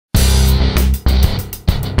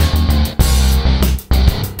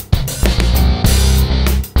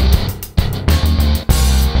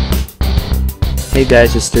Hey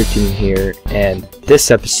guys, it's 13 here, and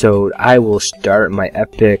this episode I will start my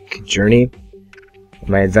epic journey,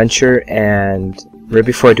 my adventure. And right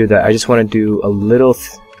before I do that, I just want to do a little,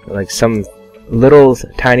 some little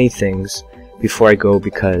tiny things before I go,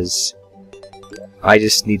 because I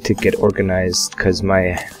just need to get organized, because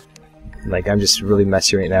I'm just really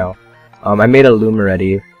messy right now. I made a loom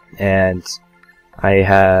already, and I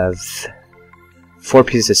have 4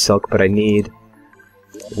 pieces of silk, but I need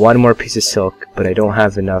 1 more piece of silk, but I don't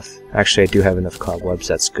have enough. Actually, I do have enough cobwebs.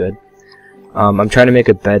 That's good. I'm trying to make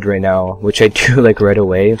a bed right now, which I do right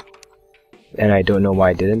away, and I don't know why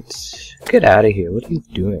I didn't. Get out of here! What are you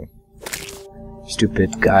doing?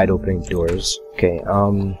 Stupid guide opening doors. Okay.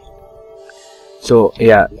 So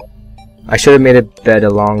yeah, I should have made a bed a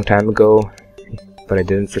long time ago, but I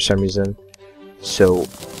didn't for some reason. So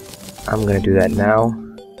I'm gonna do that now.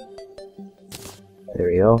 There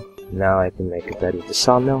we go. Now I can make a bed with the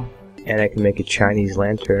sawmill, and I can make a Chinese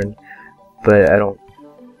lantern, but I don't.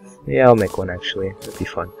 Yeah, I'll make one actually. It'd be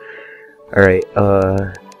fun. Alright,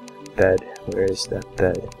 bed. Where is that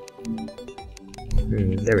bed?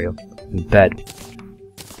 There we go. Bed.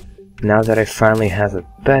 Now that I finally have a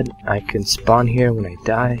bed, I can spawn here when I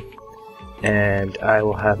die, and I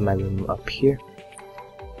will have my room up here.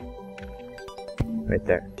 Right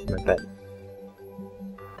there, my bed.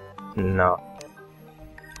 No.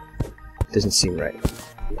 Doesn't seem right.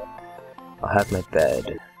 I'll have my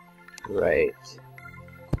bed right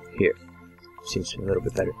here. Seems a little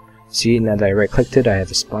bit better. See, now that I right-clicked it, I have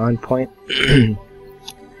a spawn point.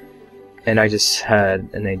 And I just had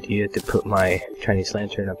an idea to put my Chinese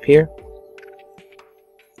lantern up here.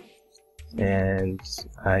 And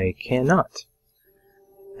I cannot.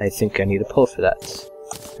 I think I need a pole for that.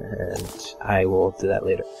 And I will do that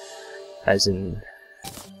later. As in,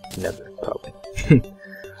 never, probably.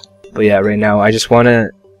 But yeah, right now I just want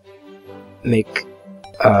to make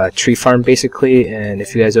a tree farm basically, and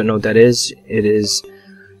if you guys don't know what that is, it is,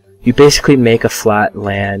 you basically make a flat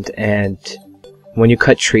land, and when you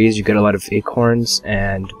cut trees you get a lot of acorns,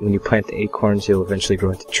 and when you plant the acorns you'll eventually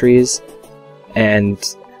grow into trees. And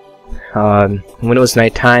when it was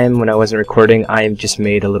nighttime, when I wasn't recording, I just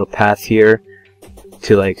made a little path here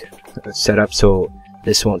to set up so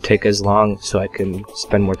this won't take as long, so I can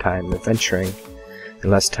spend more time adventuring and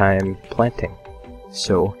less time planting.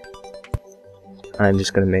 So I'm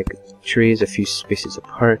just gonna make trees a few spaces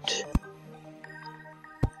apart.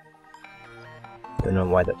 Don't know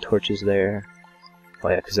why that torch is there. Oh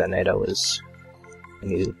yeah, because that night I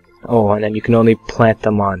needed. Oh, and then you can only plant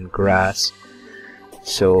them on grass,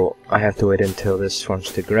 so I have to wait until this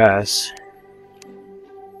forms to grass.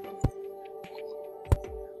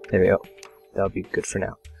 There we go. That'll be good for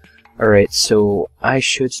now. Alright, so I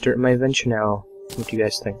should start my adventure now. What do you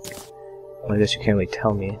guys think? Well, I guess you can't really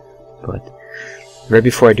tell me, but right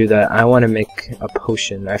before I do that, I want to make a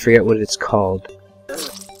potion. I forget what it's called.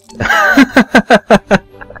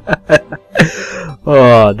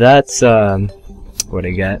 Oh, that's what I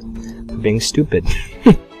get for being stupid.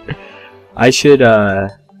 I should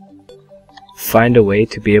find a way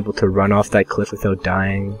to be able to run off that cliff without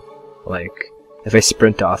dying. If I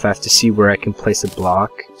sprint off, I have to see where I can place a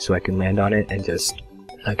block so I can land on it and just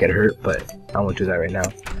not get hurt, but I won't do that right now.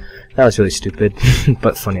 That was really stupid,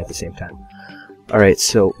 but funny at the same time. Alright,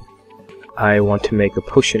 so I want to make a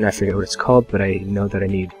potion. I forget what it's called, but I know that I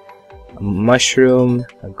need a mushroom,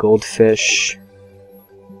 a goldfish,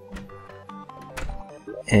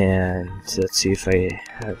 and let's see if I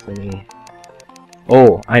have any.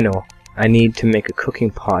 Oh, I know. I need to make a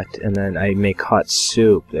cooking pot, and then I make hot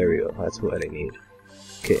soup. There we go. That's what I need.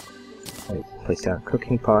 Okay, I place down a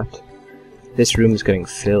cooking pot. This room is getting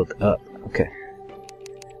filled up. Okay.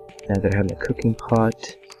 Now that I have my cooking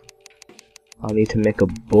pot, I'll need to make a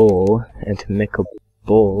bowl. And to make a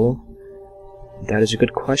bowl, that is a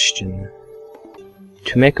good question.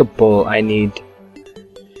 To make a bowl, I need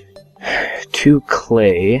 2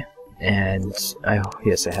 clay, and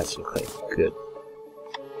yes, I have some clay. Good.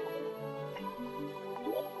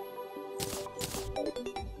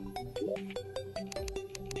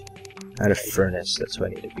 I had a furnace, that's why I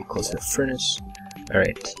need to be close to the furnace.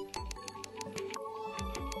 Alright.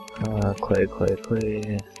 Clay.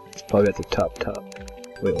 It's probably at the top.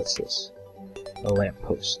 Wait, what's this? A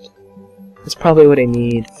lamppost. That's probably what I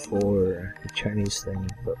need for the Chinese thing,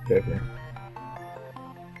 but whatever.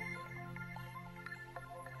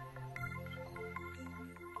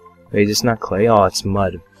 Wait, it's not clay? Oh, it's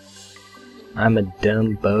mud. I'm a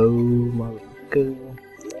dumbo motherfucker.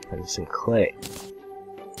 And some clay.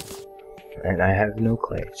 And I have no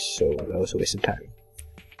clay, so that was a waste of time.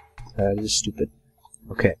 That is stupid.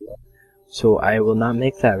 Okay, so I will not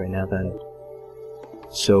make that right now then.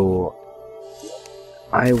 So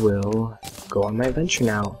I will go on my adventure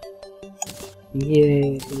now.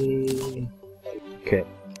 Yay! Okay,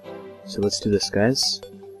 so let's do this, guys.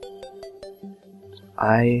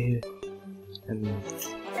 You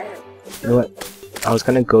know what? I was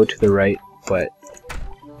gonna go to the right, but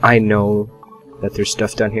I know that there's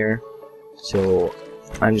stuff down here, so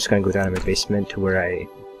I'm just gonna go down in my basement to where I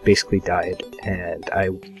basically died, and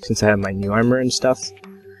since I have my new armor and stuff,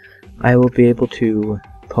 I will be able to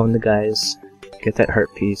pwn the guys, get that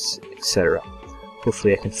heart piece, etc.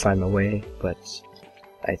 Hopefully I can find my way, but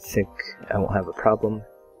I think I won't have a problem.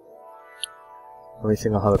 The only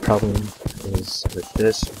thing I'll have a problem is with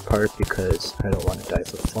this part because I don't want to die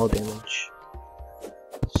from fall damage.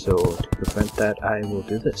 So to prevent that, I will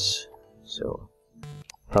do this. So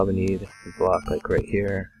probably need a block like right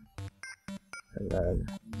here, and then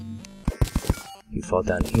you fall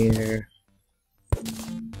down here.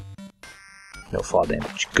 No fall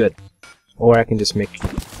damage. Good. Or I can just make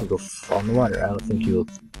you go fall in the water. I don't think you'll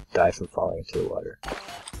die from falling into the water.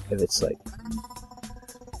 If it's like,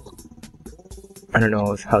 I don't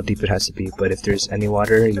know how deep it has to be, but if there's any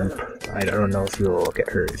water, I don't know if you'll get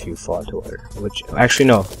hurt if you fall into water. Which, actually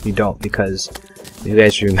no, you don't, because if you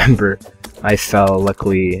guys remember, I fell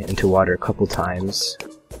luckily into water a couple times.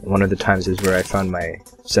 One of the times is where I found my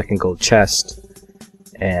second gold chest,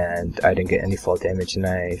 and I didn't get any fall damage, and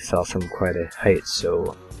I fell from quite a height,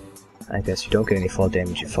 so I guess you don't get any fall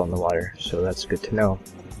damage if you fall in the water, so that's good to know.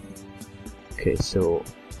 Okay, so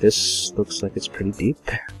this looks like it's pretty deep.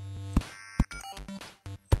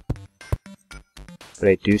 But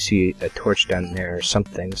I do see a torch down there or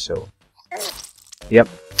something, so... Yep,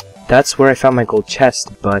 that's where I found my gold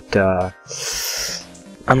chest, but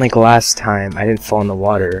unlike last time, I didn't fall in the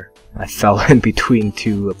water. I fell in between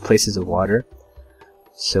two places of water.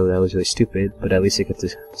 So that was really stupid, but at least I get to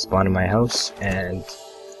spawn in my house, and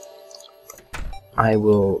I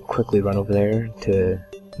will quickly run over there to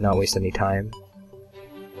not waste any time.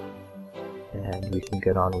 And we can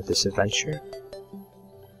get on with this adventure.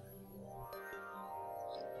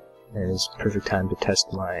 And it's perfect time to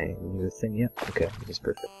test my new thing. Yep, okay, it's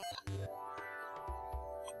perfect.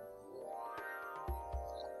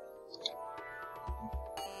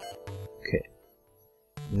 Okay.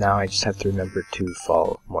 Now I just have to remember to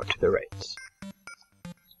fall more to the right.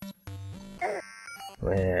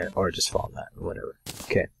 Or just fall on that, whatever.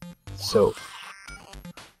 Okay, so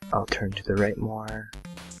I'll turn to the right more.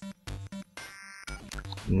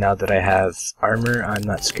 Now that I have armor, I'm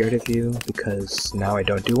not scared of you, because now I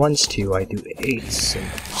don't do 1s, 2, I do 8s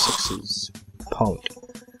and 6s. Pwned.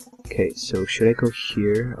 Okay, so should I go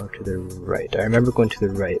here or to the right? I remember going to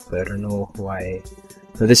the right, but I don't know why.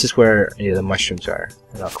 No, this is where the mushrooms are,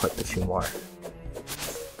 and I'll collect a few more.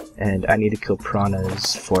 And I need to kill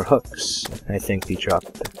piranhas for hooks. I think they drop...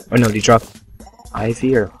 Oh no, they drop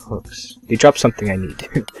ivy or hooks? They drop something I need.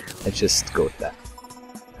 Let's just go with that.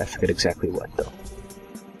 I forget exactly what though.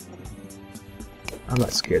 I'm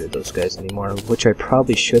not scared of those guys anymore, which I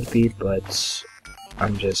probably should be, but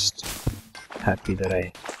I'm just happy that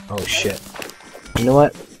I... Oh shit. You know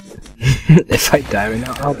what? If I die right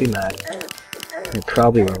now, I'll be mad. I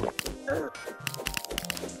probably won't.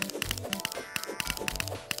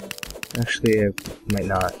 Actually, I might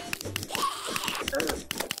not.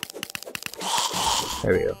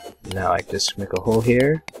 There we go. Now I just make a hole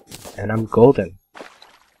here, and I'm golden.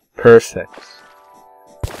 Perfect.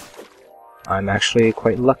 I'm actually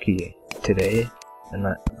quite lucky today, and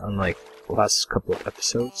not unlike the last couple of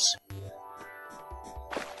episodes.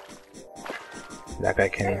 That guy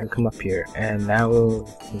can't even come up here, and now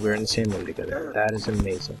we're in the same room together. That is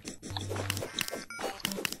amazing.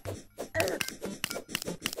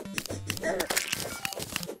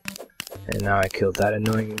 And now I killed that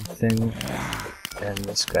annoying thing, and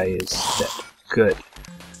this guy is dead. Good.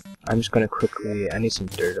 I'm just gonna quickly... I need some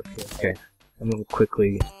dirt up here. Okay. I'm gonna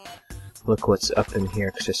quickly look what's up in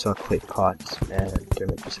here, because I saw a clay pot, and there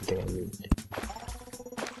might be something I need.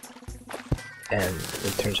 And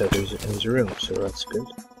it turns out there's a room, so that's good.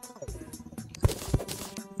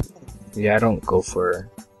 Yeah, I don't go for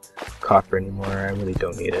copper anymore, I really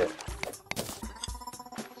don't need it.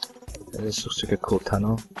 And this looks like a cool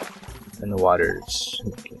tunnel. And the water's...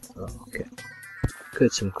 Oh, okay.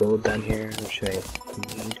 Good, some gold down here, which I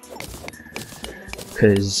need.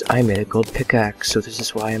 Because I made a gold pickaxe, so this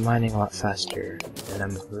is why I'm mining a lot faster. And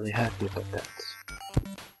I'm really happy about that.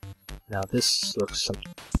 Now this looks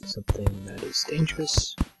something that is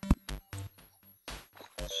dangerous.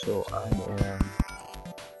 So I am gonna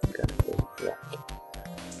go for that.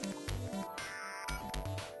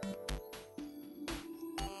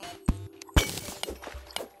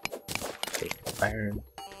 Okay. iron.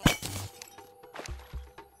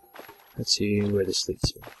 Let's see where this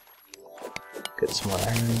leads me. Get some more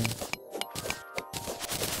iron.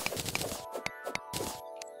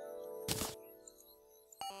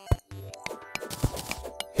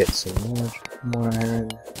 Get some more iron.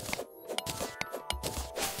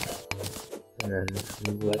 And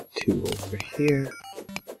then lead 2 over here.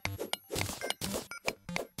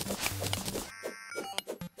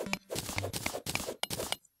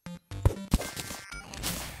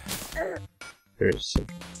 There's some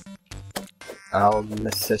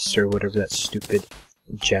amethyst or whatever that stupid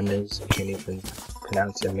gem is. I can't even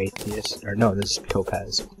pronounce it. Amethyst. Or no, this is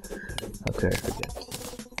topaz. Okay, I forget.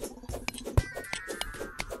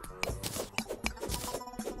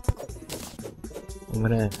 I'm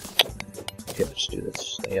gonna... Okay, let's do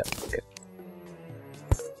this. Yeah, okay.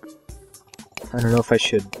 I don't know if I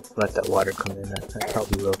should let that water come in. I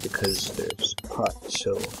probably will because there's a pot,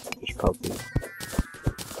 so there's probably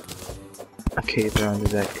a cave around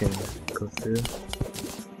that I can go through.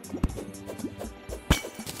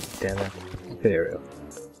 Damn it. Okay, there we go.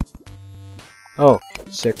 Oh,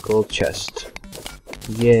 sick gold chest.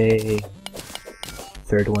 Yay.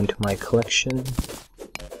 Third one to my collection.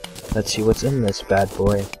 Let's see what's in this bad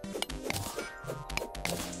boy.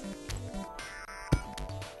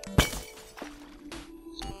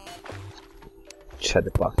 Just had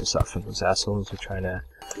to block this off from those assholes who are trying to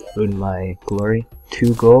ruin my glory.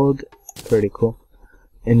 2 gold. Pretty cool.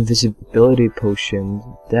 Invisibility potion.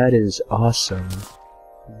 That is awesome.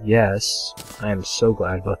 Yes, I am so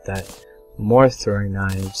glad about that. More throwing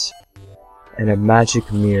knives. And a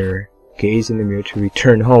magic mirror. Gaze in the mirror to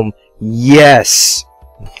return home. Yes!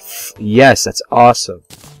 Yes, that's awesome.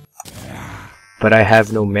 But I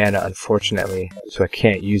have no mana, unfortunately, so I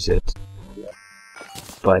can't use it.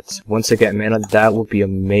 But once I get mana, that will be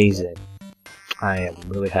amazing. I am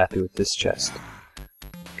really happy with this chest.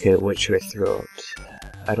 Okay, what should I throw out?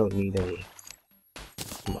 I don't need any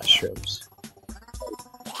mushrooms.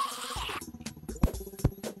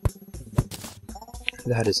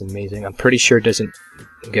 That is amazing. I'm pretty sure it doesn't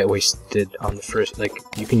get wasted on the first, like,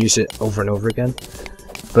 you can use it over and over again.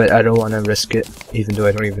 But I don't want to risk it, even though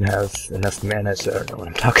I don't even have enough mana, so I don't know what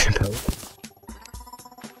I'm talking about.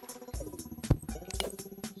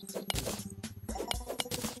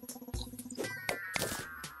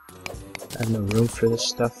 I have no room for this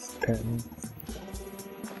stuff, apparently.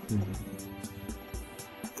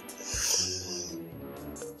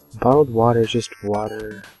 Bottled water is just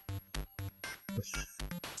water with...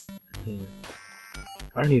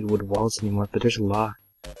 I don't need wood walls anymore, but there's a lot.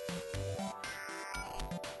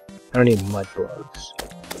 I don't need mud blocks.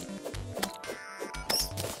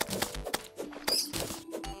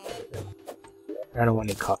 I don't want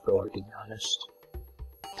any copper ore, to be honest.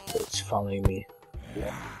 But it's following me.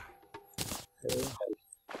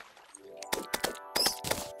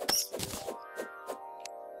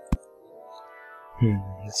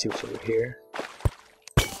 Let's see what's over here.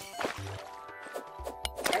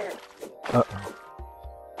 Uh-oh.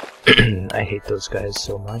 I hate those guys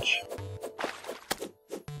so much.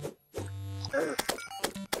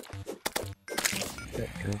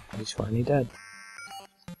 He's finally dead.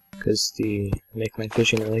 Because they make my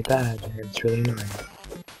vision really bad, and it's really annoying.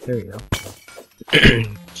 There we go.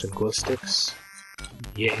 Some glow sticks.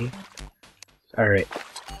 Yay. Alright.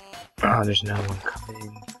 Oh, there's another one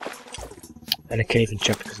coming. And I can't even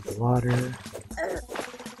jump because of the water.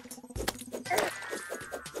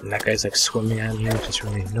 And that guy's like swimming at me, which is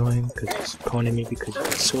really annoying because he's pointing me because he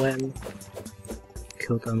can swim.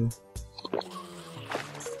 Killed him.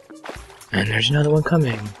 And there's another one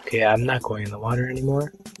coming. Okay, I'm not going in the water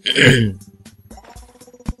anymore.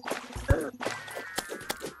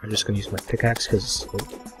 I'm just gonna use my pickaxe because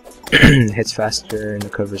it hits faster and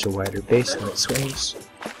it covers a wider base when it swings.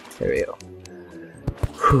 There we go.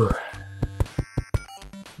 Whew.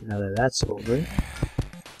 Now that that's over,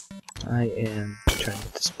 I am trying to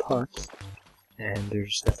get this pot, and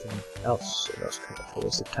there's nothing else, so that was kind of a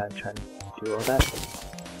waste of time trying to do all that.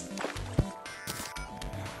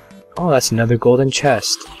 Oh, that's another golden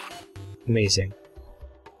chest. Amazing.